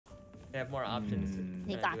They have more options.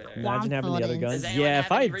 They got Imagine having the other guns. Does anyone Yeah, have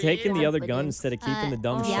if I any had taken the other gun confidence? instead of keeping the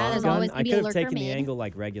dumb yeah, there's shotgun, always I gonna be could a have lurker taken the mid. angle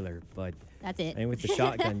like regular, but That's it. I mean, with the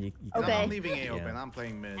shotgun, you Okay. I'm leaving A open. I'm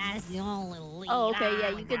playing mid. That's the only lead. Oh, okay, yeah,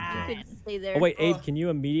 you could stay there. Oh wait, Abe, can you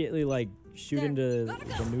immediately like shoot into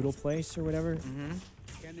the noodle place or whatever?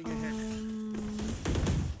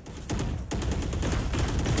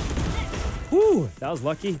 Woo, that was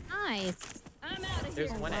lucky. Nice. I'm out of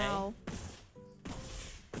There's here. one Wow.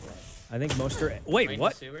 I think most are. Wait,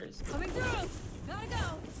 what? Sewers. Coming through. Gotta go.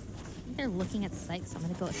 They're looking at Syke, so I'm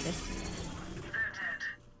gonna go with this.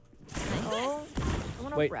 Oh.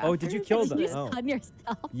 Wait, oh, did you kill them? You Oh. stun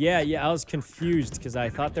yourself. Yeah, I was confused because I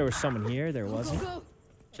thought there was someone here. There wasn't.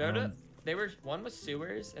 Showed up. They were one was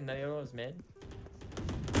sewers and the other one was mid.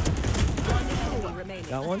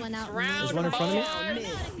 Got one? One out. There's one in front of me.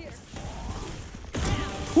 Me.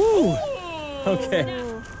 Woo! Okay.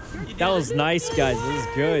 That was nice, guys. This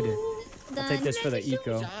is good. I'll take this for the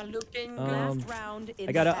eco.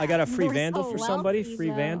 I got a free We're vandal so for somebody. wealthy, Free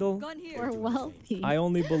though. vandal. We're wealthy. I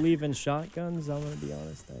only believe in shotguns. I'm gonna be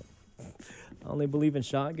honest. I only believe in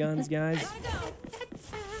shotguns, guys.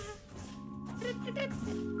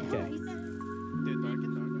 Okay. Dude,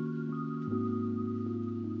 dark.